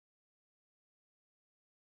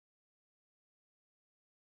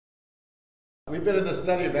We've been in the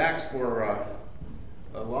study of Acts for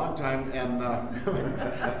a long time, and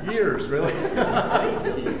years, really.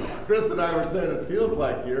 Chris and I were saying it feels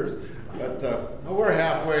like years, but well, we're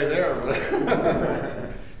halfway there.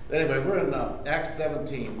 But anyway, we're in Acts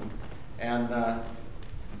 17, and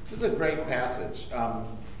this is a great passage.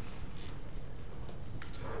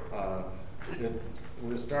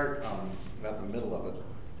 We'll start about the middle of it.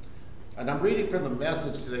 And I'm reading from the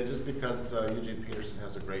Message today just because Eugene Peterson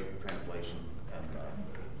has a great translation,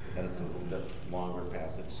 and it's a little bit longer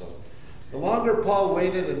passage. So, the longer Paul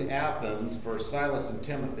waited in Athens for Silas and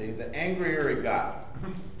Timothy, the angrier he got.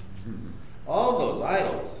 All those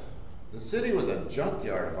idols. The city was a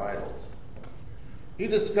junkyard of idols. He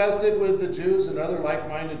discussed it with the Jews and other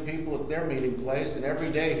like-minded people at their meeting place, and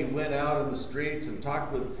every day he went out in the streets and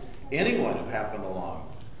talked with anyone who happened along.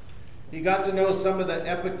 He got to know some of the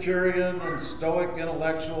Epicurean and Stoic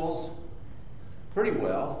intellectuals pretty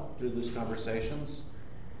well through these conversations.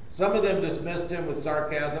 Some of them dismissed him with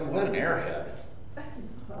sarcasm. What an airhead.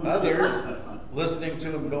 Others, listening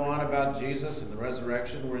to him go on about Jesus and the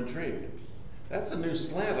resurrection, were intrigued. That's a new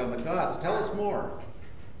slant on the gods. Tell us more.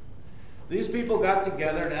 These people got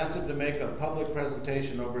together and asked him to make a public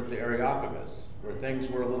presentation over at the Areopagus, where things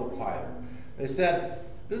were a little quieter. They said,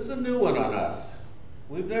 "This is a new one on us.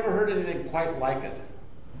 We've never heard anything quite like it.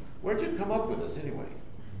 Where'd you come up with this anyway?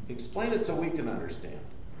 Explain it so we can understand."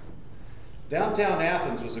 Downtown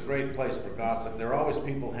Athens was a great place for gossip. There were always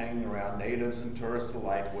people hanging around, natives and tourists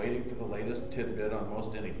alike, waiting for the latest tidbit on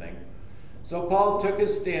most anything. So Paul took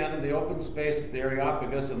his stand in the open space at the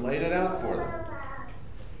Areopagus and laid it out for them.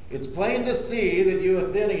 "It's plain to see that you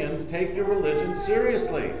Athenians take your religion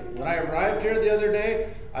seriously. When I arrived here the other day,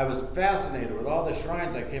 I was fascinated with all the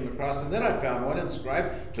shrines I came across, and then I found one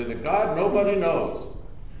inscribed, 'To the God nobody knows.'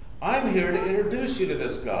 I'm here to introduce you to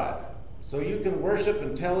this God, so you can worship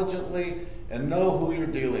intelligently and know who you're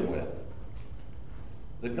dealing with.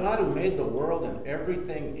 The God who made the world and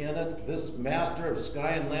everything in it, this master of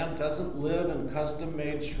sky and land, doesn't live in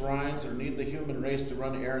custom-made shrines or need the human race to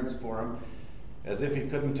run errands for him as if he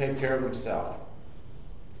couldn't take care of himself.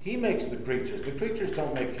 He makes the creatures. The creatures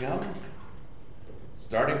don't make him.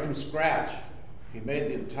 Starting from scratch, he made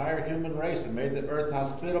the entire human race and made the earth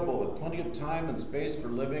hospitable with plenty of time and space for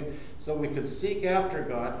living so we could seek after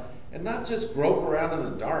God and not just grope around in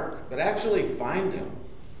the dark, but actually find him.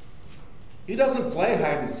 He doesn't play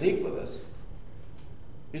hide and seek with us.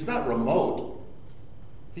 He's not remote.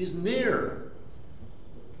 He's near.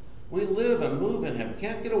 We live and move in him,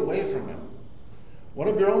 can't get away from him. One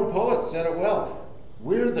of your own poets said it well,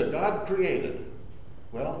 we're the God created.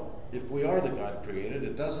 Well, if we are the God created,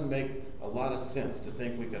 it doesn't make a lot of sense to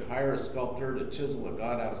think we could hire a sculptor to chisel a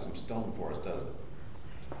God out of some stone for us, does it?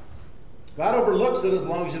 God overlooks it as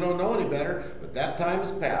long as you don't know any better, but that time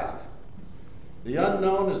has passed. The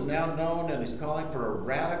unknown is now known, and he's calling for a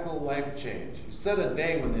radical life change. He set a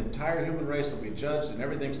day when the entire human race will be judged and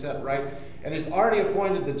everything set right, and he's already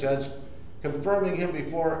appointed the judge, confirming him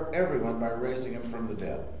before everyone by raising him from the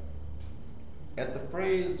dead." At the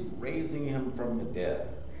phrase, raising him from the dead,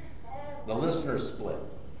 the listeners split.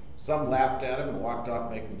 Some laughed at him and walked off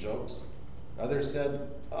making jokes. Others said,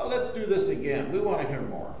 "Oh, let's do this again. We want to hear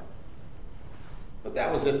more." But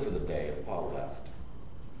that was it for the day, and Paul left.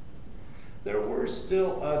 There were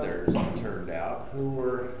still others, it turned out, who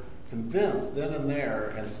were convinced then and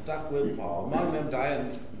there and stuck with Paul. Among them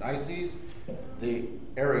Dionysius, the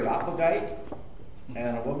Areopagite,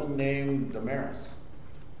 and a woman named Damaris.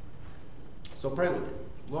 So pray with me.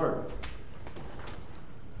 Lord,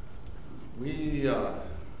 we are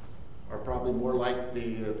probably more like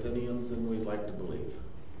the Athenians than we'd like to believe.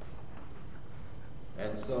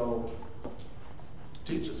 And so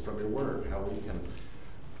teach us from your word how we can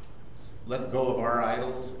let go of our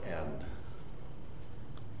idols and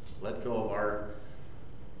let go of our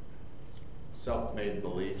self-made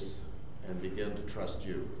beliefs and begin to trust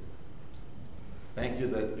you. Thank you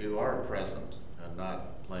that you are present and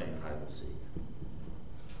not playing hide and seek.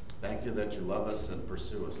 Thank you that you love us and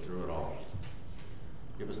pursue us through it all.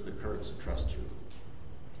 Give us the courage to trust you.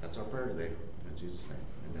 That's our prayer today. In Jesus' name,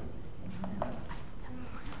 amen.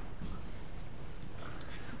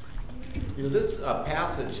 You know, this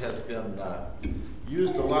passage has been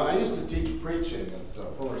used a lot. I used to teach preaching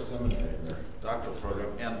at Fuller Seminary in their doctoral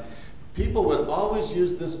program, and people would always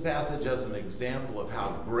use this passage as an example of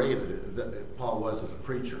how great Paul was as a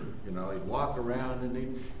preacher. You know, he'd walk around and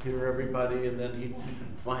he'd hear everybody, and then he'd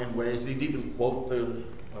find ways. He'd even quote the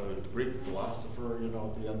Greek philosopher, you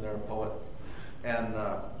know, at the end there, a poet. And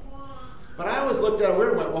but I always looked at it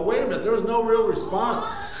weird and went, well, wait a minute, there was no real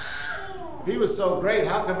response. if he was so great,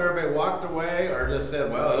 how come everybody walked away or just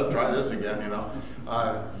said, well, let's try this again, you know?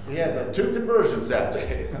 He had 2 conversions that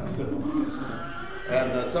day.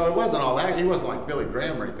 And so it wasn't all that. He wasn't like Billy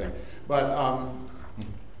Graham or anything. But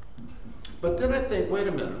then I think, wait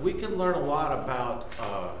a minute, we can learn a lot about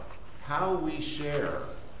how we share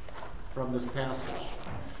from this passage.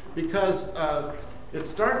 Because it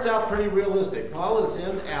starts out pretty realistic. Paul is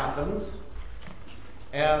in Athens,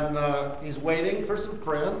 and he's waiting for some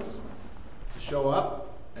friends to show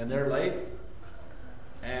up, and they're late.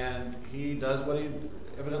 And he does what he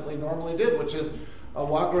evidently normally did, which is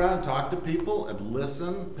walk around and talk to people and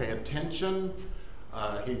listen, pay attention.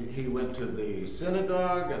 He went to the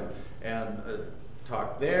synagogue and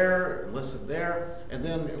talked there and listened there. And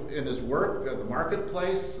then in his work, the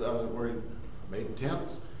marketplace, where he made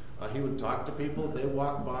tents, he would talk to people as they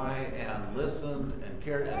walked by and listened and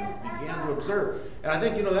cared and began to observe. And I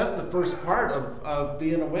think, you know, that's the first part of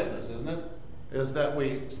being a witness, isn't it? Is that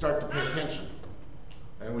we start to pay attention.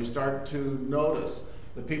 And we start to notice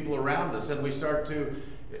the people around us. And we start to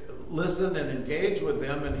listen and engage with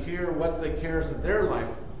them and hear what the cares of their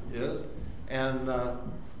life is. And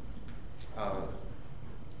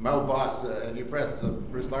my old boss at New Press,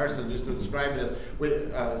 Bruce Larson, used to describe it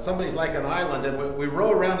as somebody's like an island, and we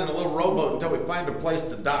row around in a little rowboat until we find a place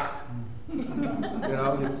to dock. You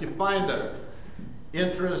know, if you find an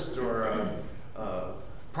interest or a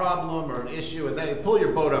problem or an issue, and then you pull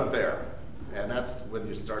your boat up there, and that's when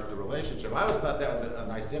you start the relationship. I always thought that was a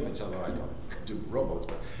nice image, although I don't do rowboats.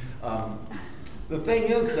 But the thing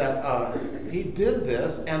is that he did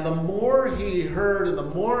this, and the more he heard, and the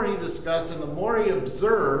more he discussed, and the more he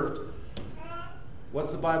observed,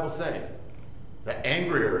 what's the Bible say? The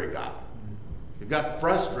angrier he got. He got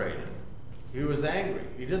frustrated. He was angry.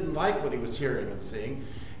 He didn't like what he was hearing and seeing.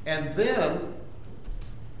 And then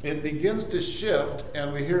it begins to shift,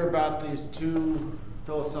 and we hear about these 2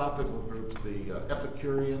 philosophical groups, the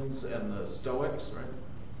Epicureans and the Stoics, right?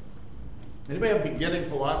 Anybody have beginning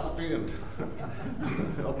philosophy?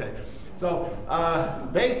 Okay, so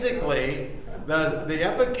basically, the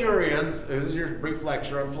Epicureans, this is your brief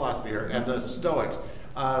lecture on philosophy here, and the Stoics,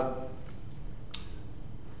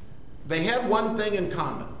 they had one thing in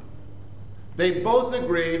common. They both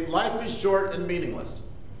agreed life is short and meaningless.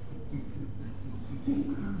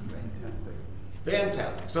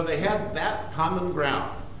 Fantastic. So they had that common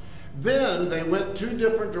ground. Then they went 2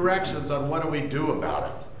 different directions on what do we do about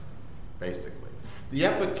it, basically. The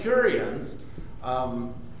Epicureans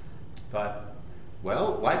thought,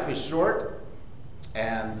 well, life is short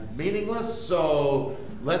and meaningless, so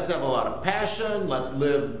let's have a lot of passion, let's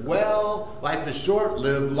live well. Life is short,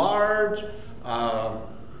 live large,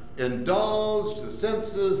 indulge the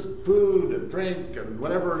senses, food and drink and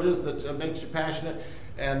whatever it is that makes you passionate,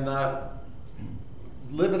 and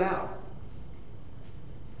live it out.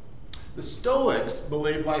 The Stoics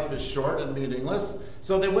believe life is short and meaningless,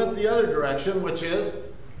 so they went the other direction, which is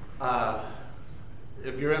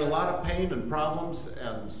if you're in a lot of pain and problems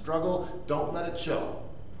and struggle, don't let it show.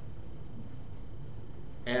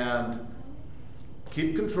 And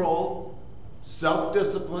keep control,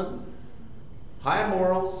 self-discipline, high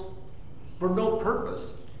morals, for no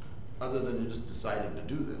purpose other than you just deciding to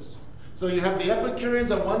do this. So you have the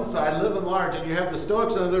Epicureans on one side, living large, and you have the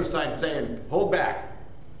Stoics on the other side saying, hold back.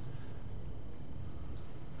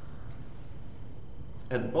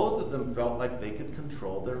 And both of them felt like they could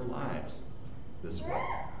control their lives this way.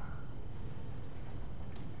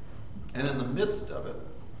 And in the midst of it,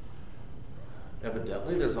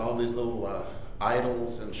 evidently, there's all these little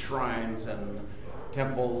idols and shrines and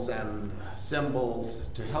temples and symbols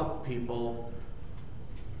to help people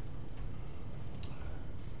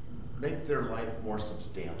make their life more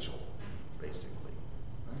substantial, basically.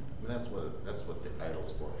 Right? I mean, that's what the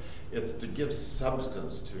idol's for. It's to give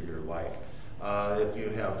substance to your life. If you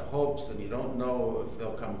have hopes and you don't know if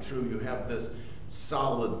they'll come true, you have this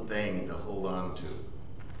solid thing to hold on to.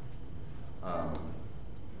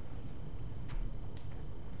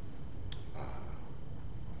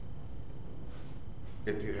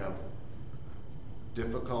 If you have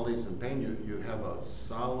difficulties and pain, you have a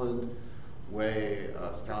solid way,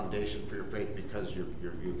 foundation for your faith, because you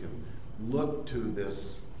can look to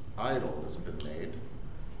this idol that's been made,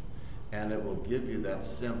 and it will give you that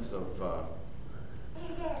sense of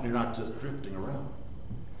you're not just drifting around.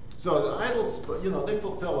 So the idols, they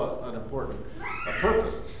fulfill an important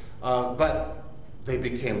purpose, but they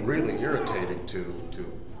became really irritating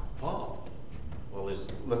to Paul. Well, he's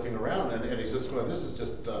looking around and he's just going, this is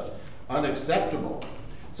just unacceptable.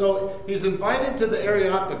 So he's invited to the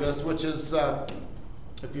Areopagus, which is,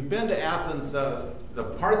 if you've been to Athens, the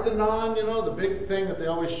Parthenon, the big thing that they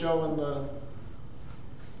always show in the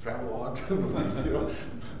travelogue, you know,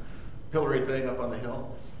 pillory thing up on the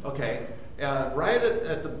hill. Okay, right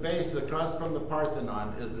at the base, across from the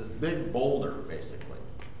Parthenon, is this big boulder, basically.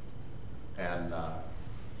 And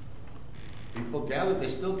people gathered, they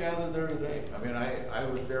still gather there today. I mean, I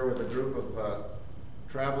was there with a group of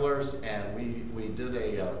travelers, and we did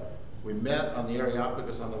we met on the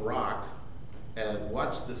Areopagus on the rock, and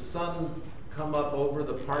watched the sun come up over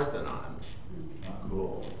the Parthenon.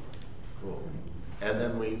 Cool, cool. And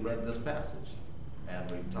then we read this passage, and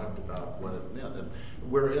we talked about what it meant. And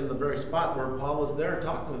we're in the very spot where Paul is there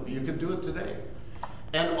talking with you. You can do it today.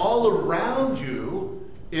 And all around you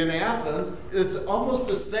in Athens is almost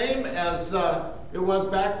the same as it was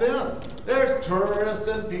back then. There's tourists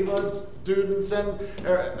and people, and students and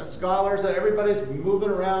scholars, and everybody's moving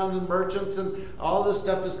around, and merchants, and all this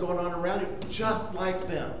stuff is going on around you, just like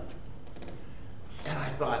them. And I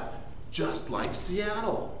thought, just like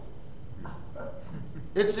Seattle.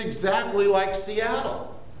 It's exactly like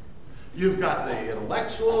Seattle. You've got the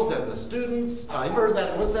intellectuals and the students. I heard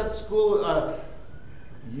that, what's that school?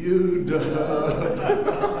 UW.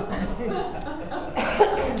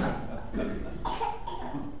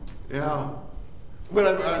 Yeah. When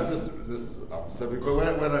I just, this is off the subject, but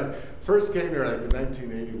when I first came here, like in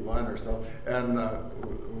 1981 or so, and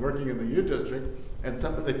working in the U District, and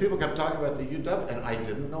some of the people kept talking about the UW, and I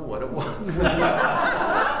didn't know what it was.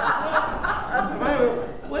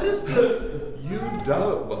 What is this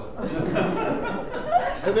UW?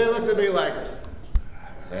 And they looked at me like,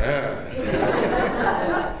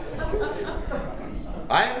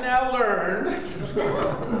 I have now learned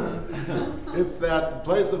it's that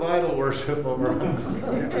place of idol worship over.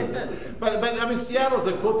 But I mean, Seattle's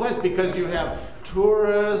a cool place because you have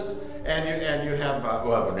tourists, and you have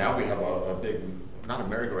well, now we have a big, not a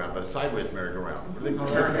merry-go-round, but a sideways merry-go-round. What do they call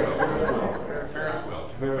it? Ferris wheel.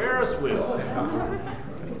 Ferris wheel.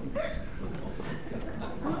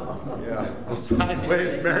 Yeah, a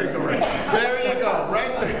sideways merry-go-round. There you go,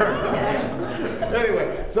 right there.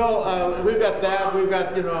 Anyway, so we've got that. We've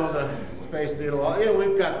got, you know, the Space Needle. Yeah,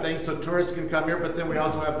 we've got things so tourists can come here, but then we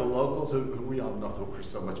also have the locals who we all know that we're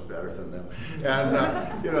so much better than them. And,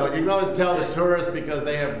 you know, you can always tell the tourists because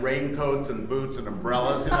they have raincoats and boots and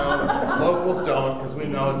umbrellas, you know. The locals don't, because we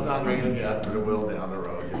know it's not raining yet, but it will down the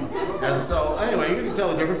road, you know. And so, anyway, you can tell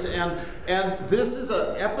the difference. And this is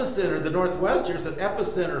an epicenter, the Northwest here is an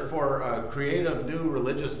epicenter for creative, new,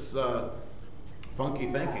 religious, funky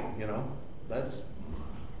thinking, you know. That's,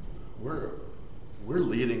 we're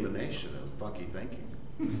leading the nation in funky thinking.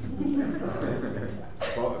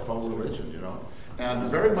 Faux religion, you know. And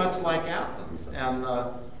very much like Athens. And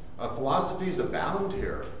philosophies abound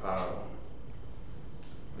here.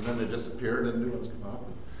 And then they disappeared and new ones come up.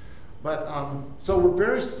 But, so we're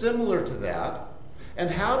very similar to that. And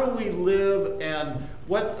how do we live, and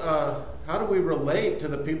how do we relate to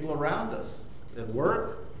the people around us? At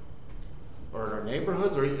work, or in our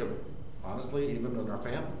neighborhoods, or even, honestly, even in our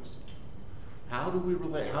families? How do we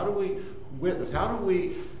relate? How do we witness? How do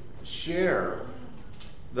we share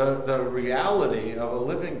the reality of a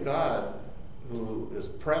living God who is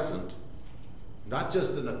present, not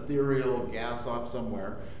just an ethereal gas off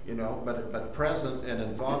somewhere, you know, but present and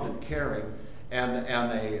involved in caring, and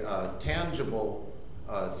a tangible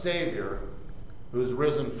Savior who's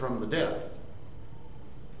risen from the dead?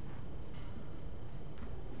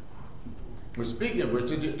 We're speaking of which,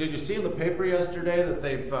 did you see in the paper yesterday that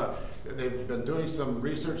they've been doing some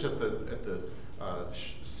research at the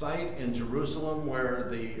site in Jerusalem where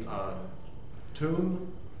the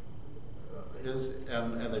tomb is,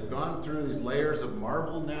 and they've gone through these layers of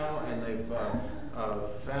marble now, and they've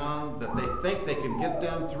found that they think they can get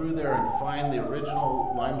down through there and find the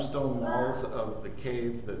original limestone walls of the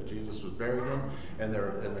cave that Jesus was buried in, and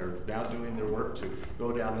they're now doing their work to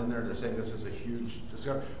go down in there, and they're saying this is a huge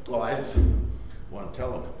discovery. Well, I just want to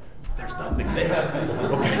tell them, there's nothing there.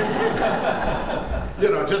 Okay. You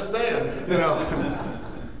know, just saying, you know,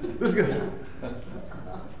 this is gonna,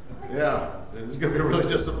 yeah, this is going to be really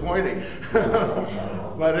disappointing.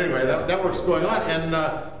 But anyway, that work's going on, and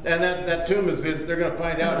that tomb is they're going to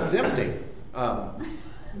find out it's empty.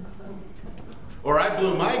 Or I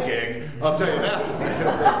blew my gig, I'll tell you that.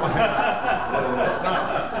 It's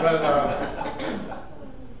not.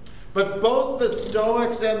 But both the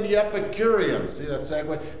Stoics and the Epicureans, see that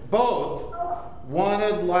segue? Both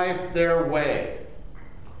wanted life their way.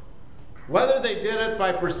 Whether they did it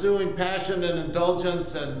by pursuing passion and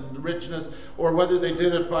indulgence and richness, or whether they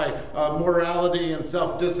did it by morality and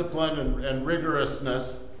self-discipline and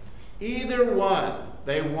rigorousness, either one,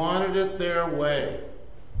 they wanted it their way.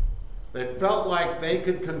 They felt like they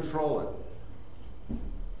could control it.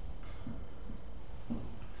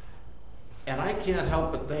 And I can't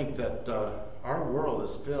help but think that our world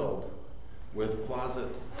is filled with closet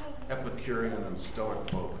Epicurean and Stoic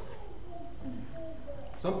folk.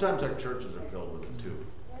 Sometimes our churches are filled with it too.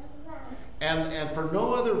 And for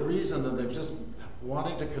no other reason than they're just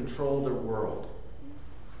wanting to control their world.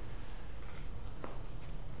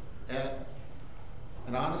 And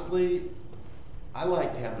honestly, I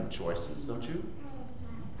like having choices, don't you?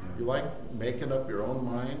 You like making up your own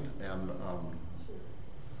mind, and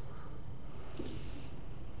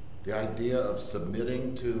the idea of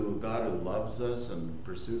submitting to God who loves us and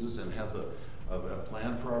pursues us and has a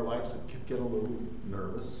plan for our lives. It can get a little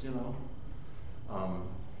nervous, you know.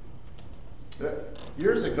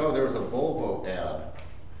 Years ago, there was a Volvo ad.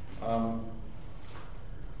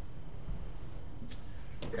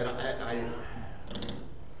 And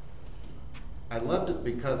I loved it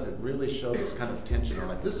because it really showed this kind of tension.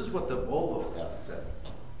 Like, this is what the Volvo ad said.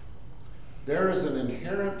 There is an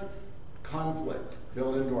inherent conflict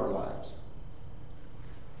built into our lives.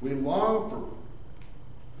 We long for...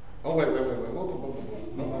 Oh, wait.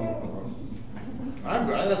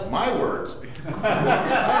 No. That's my words. Volvo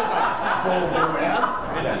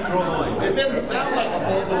ad. It didn't sound like a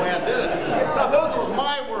Volvo ad, did it? No, those were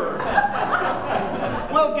my words.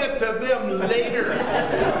 We'll get to them later.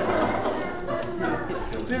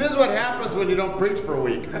 See, this is what happens when you don't preach for a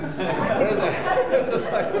week. It's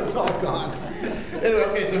just like it's all gone. Anyway,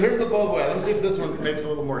 okay, so here's the Volvo ad. Let me see if this one makes a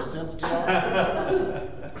little more sense to y'all.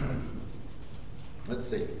 Let's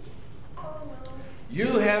see.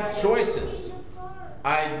 You have choices.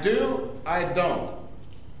 I do, I don't.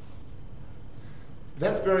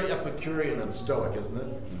 That's very Epicurean and Stoic, isn't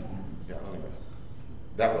it? Yeah, anyway.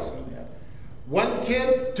 That wasn't in the ad. 1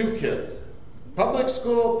 kid, 2 kids. Public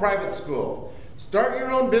school, private school. Start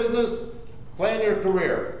your own business, plan your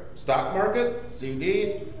career. Stock market,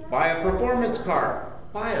 CDs, buy a performance car,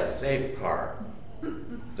 buy a safe car.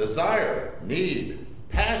 Desire, need,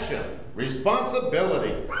 passion,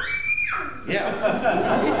 responsibility. Yes.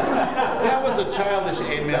 That was a childish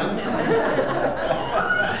amen.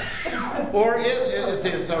 Or is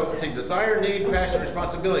it, desire, need, passion,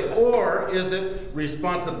 responsibility. Or is it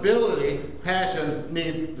responsibility, passion,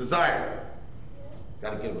 need, desire?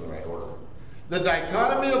 Got to get them in the right order. The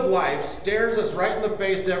dichotomy of life stares us right in the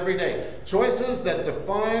face every day. Choices that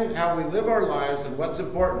define how we live our lives and what's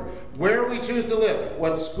important. Where we choose to live.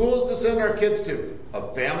 What schools to send our kids to. A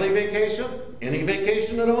family vacation? Any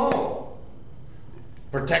vacation at all.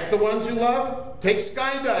 Protect the ones you love? Take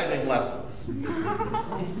skydiving lessons.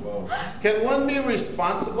 Can one be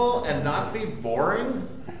responsible and not be boring?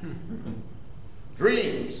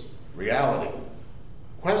 Dreams, reality.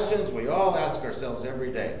 Questions we all ask ourselves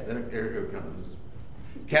every day. Then here comes.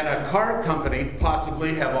 Can a car company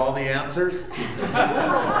possibly have all the answers?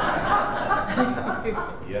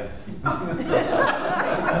 Yes.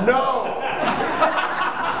 No!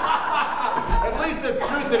 At least it's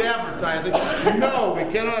truth in advertising. No, we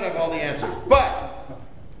cannot have all the answers. But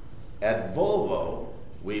at Volvo,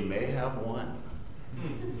 we may have one.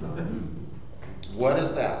 What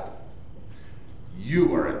is that?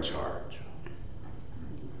 You are in charge.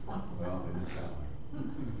 Well, it is that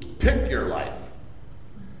way. Pick your life.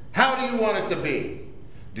 How do you want it to be?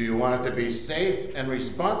 Do you want it to be safe and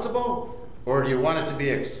responsible, or do you want it to be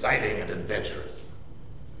exciting and adventurous?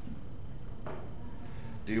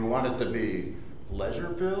 Do you want it to be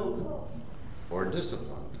pleasure-filled or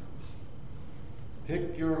disciplined?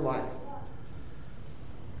 Pick your life.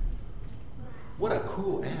 What a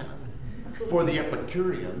cool ad for the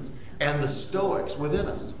Epicureans and the Stoics within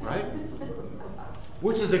us, right?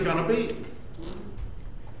 Which is it going to be?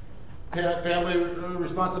 Family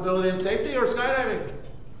responsibility and safety, or skydiving?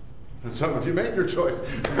 And some of you made your choice.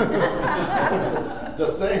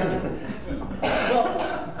 just saying.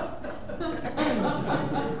 Well,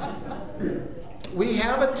 we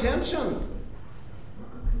have a tension.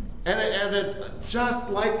 And it just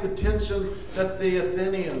like the tension that the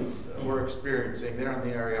Athenians were experiencing there in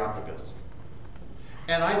the Areopagus.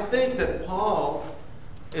 And I think that Paul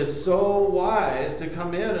is so wise to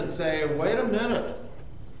come in and say, wait a minute.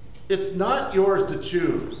 It's not yours to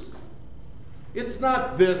choose. It's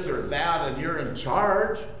not this or that and you're in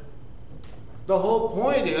charge. The whole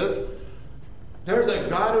point is, there's a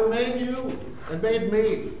God who made you and made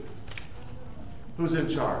me who's in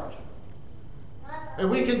charge. And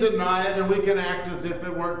we can deny it and we can act as if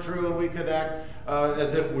it weren't true and we could act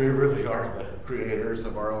as if we really are the creators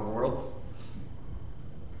of our own world.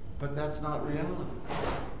 But that's not reality.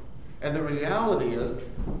 And the reality is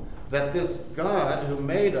that this God who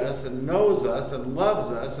made us and knows us and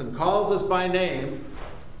loves us and calls us by name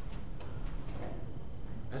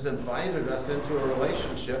has invited us into a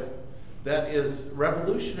relationship that is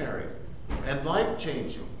revolutionary and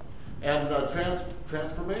life-changing and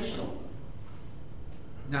transformational.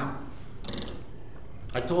 Now,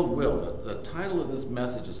 I told Will that the title of this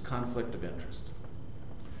message is Conflict of Interest.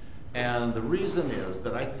 And the reason is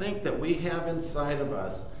that I think that we have inside of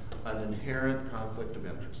us an inherent conflict of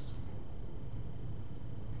interest.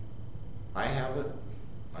 I have it.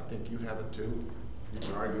 I think you have it too. You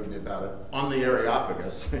can argue with me about it on the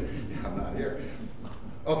Areopagus. I'm not here.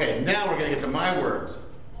 Okay, now we're going to get to my words.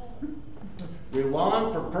 We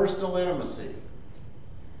long for personal intimacy,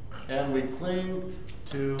 and we cling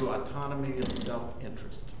to autonomy and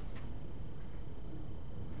self-interest.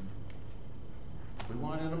 We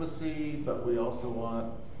want intimacy, but we also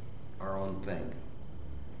want our own thing.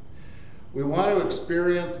 We want to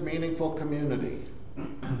experience meaningful community.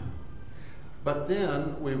 But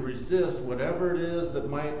then we resist whatever it is that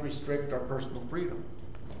might restrict our personal freedom.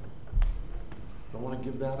 Don't want to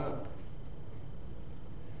give that up.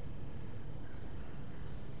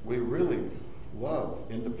 We really love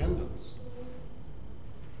independence.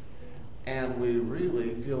 And we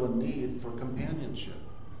really feel a need for companionship.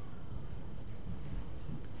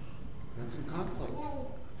 That's in conflict.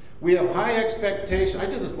 We have high expectations. I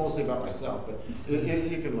did this mostly about myself, but you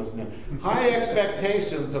can listen in. High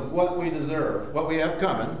expectations of what we deserve, what we have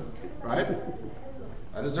coming, right?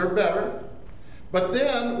 I deserve better. But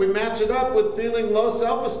then we match it up with feeling low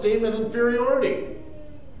self-esteem and inferiority.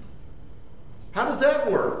 How does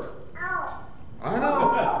that work? I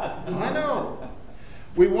know.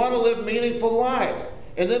 We want to live meaningful lives.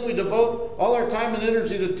 And then we devote all our time and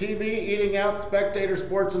energy to TV, eating out, spectator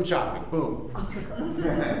sports, and shopping. Boom. We've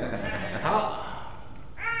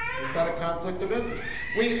got a conflict of interest.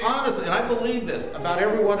 We honestly, and I believe this about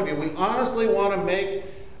every one of you, we honestly want to make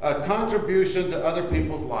a contribution to other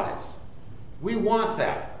people's lives. We want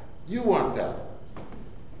that. You want that.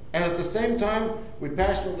 And at the same time, we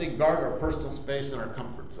passionately guard our personal space and our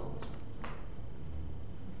comfort zones.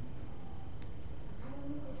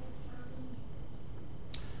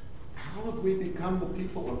 How have we become the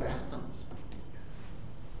people of Athens?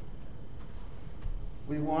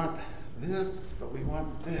 We want this, but we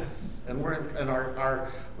want this. And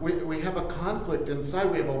we have a conflict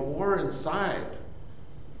inside. We have a war inside.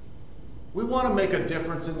 We want to make a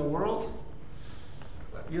difference in the world.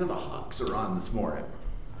 You know, the Hawks are on this morning.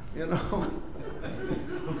 You know?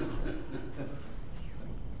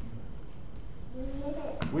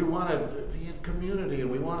 We want to be in community, and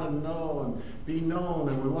we want to know and be known,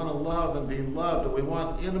 and we want to love and be loved, and we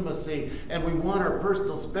want intimacy, and we want our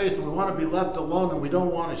personal space, and we want to be left alone, and we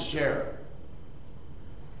don't want to share.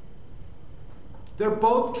 They're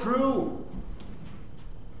both true.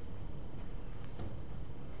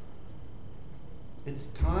 It's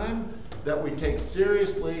time that we take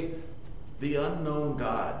seriously the unknown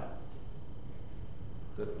God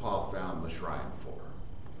that Paul found the shrine for.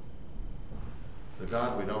 The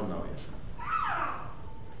God we don't know yet.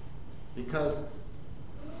 Because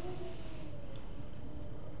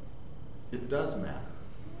it does matter.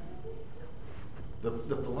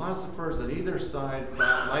 The philosophers at either side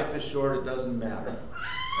thought life is short, it doesn't matter.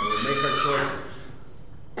 And we make our choices.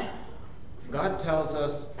 God tells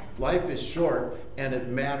us life is short and it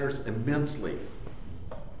matters immensely.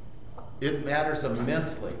 It matters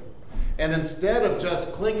immensely. And instead of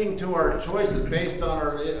just clinging to our choices based on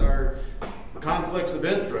our conflicts of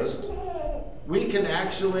interest, we can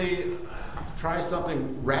actually try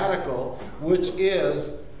something radical, which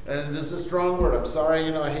is, and this is a strong word, I'm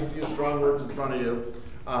sorry, I hate to use strong words in front of you,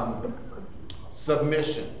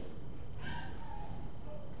 submission.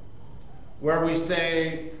 Where we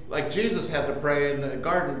say, like Jesus had to pray in the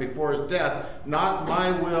garden before his death, not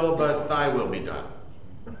my will, but thy will be done.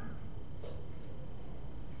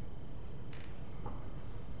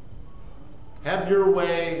 Have your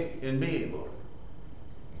way in me, Lord.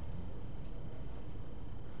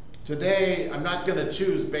 Today, I'm not going to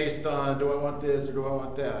choose based on, do I want this or do I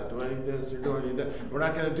want that? Do I need this or do I need that? We're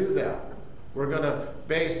not going to do that. We're going to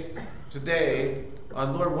base today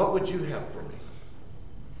on, Lord, what would you have for me?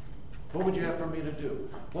 What would you have for me to do?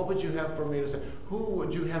 What would you have for me to say? Who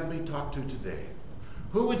would you have me talk to today?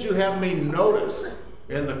 Who would you have me notice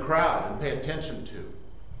in the crowd and pay attention to?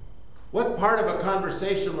 What part of a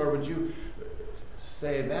conversation, Lord, would you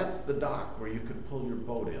say, that's the dock where you could pull your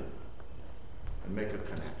boat in and make a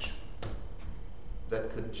connection that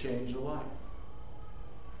could change a life?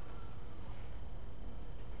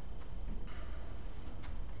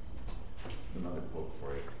 Another quote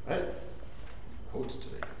for you. Right? Quotes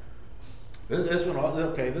today. This one,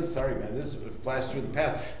 okay, sorry man, this flashed through the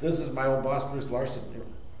past. This is my old boss, Bruce Larson.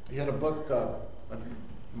 He had a book,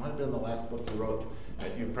 It might have been the last book he wrote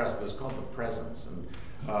at U Press, but it's called The Presence.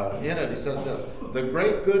 And in it he says this: the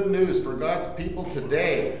great good news for God's people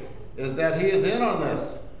today is that he is in on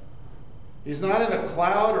this. He's not in a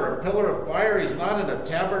cloud or a pillar of fire. He's not in a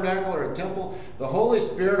tabernacle or a temple. The Holy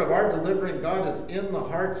Spirit of our delivering God is in the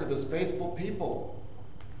hearts of his faithful people.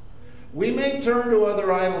 We may turn to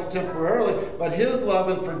other idols temporarily, but his love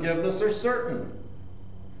and forgiveness are certain.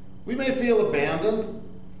 We may feel abandoned,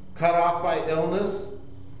 cut off by illness,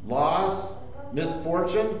 loss,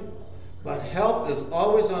 misfortune, but help is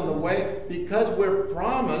always on the way because we're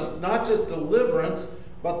promised not just deliverance,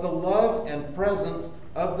 but the love and presence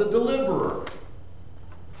of the deliverer.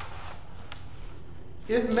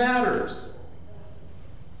 It matters.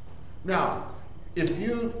 Now, if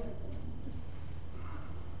you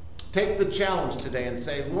take the challenge today and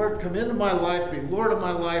say, Lord, come into my life, be Lord of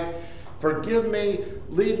my life, forgive me,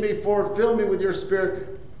 lead me forward, fill me with your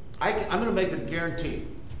Spirit, I'm going to make a guarantee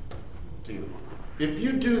to you. If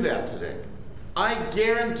you do that today, I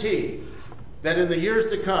guarantee that in the years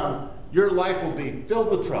to come, your life will be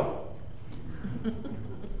filled with trouble.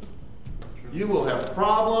 You will have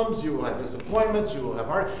problems, you will have disappointments, you will have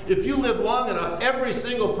heart. If you live long enough, every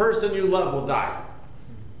single person you love will die.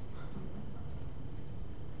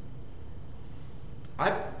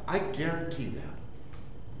 I guarantee that.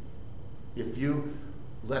 If you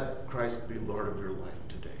let Christ be Lord of your life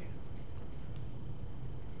today.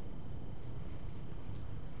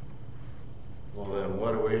 Well, then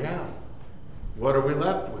what do we have? What are we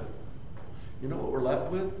left with? You know what we're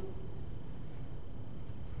left with?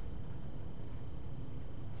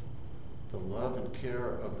 The love and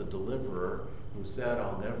care of the deliverer who said,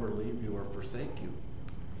 I'll never leave you or forsake you.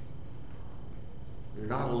 You're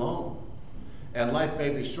not alone. And life may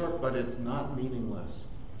be short, but it's not meaningless.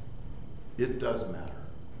 It does matter.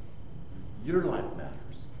 Your life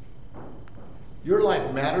matters. Your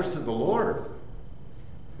life matters to the Lord.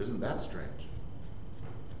 Isn't that strange?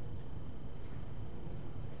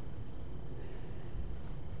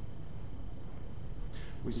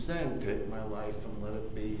 We sang, take my life and let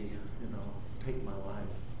it be, take my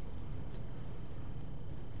life.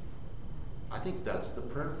 I think that's the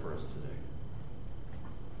prayer for us today.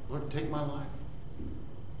 Lord, take my life.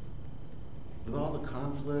 With all the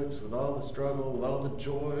conflicts, with all the struggle, with all the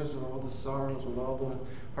joys, with all the sorrows, with all the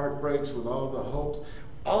heartbreaks, with all the hopes,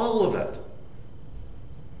 all of it.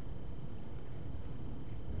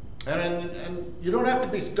 And you don't have to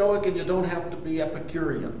be stoic and you don't have to be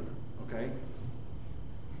Epicurean, okay?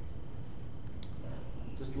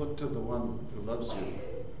 Just look to the one who loves you,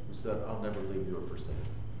 who said, I'll never leave you or forsake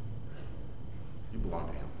you. You belong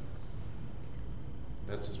to him.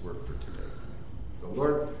 That's his word for today. So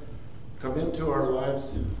Lord, come into our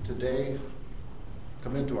lives today.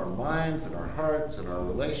 Come into our minds and our hearts and our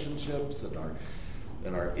relationships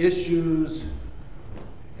and our issues,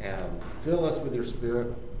 and fill us with your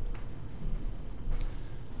Spirit.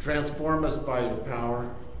 Transform us by your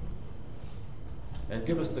power. And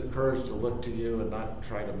give us the courage to look to you and not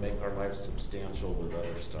try to make our lives substantial with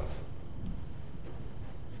other stuff.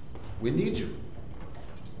 We need you.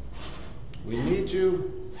 We need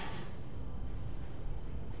you.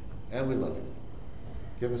 And we love you.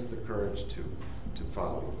 Give us the courage to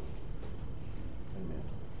follow you.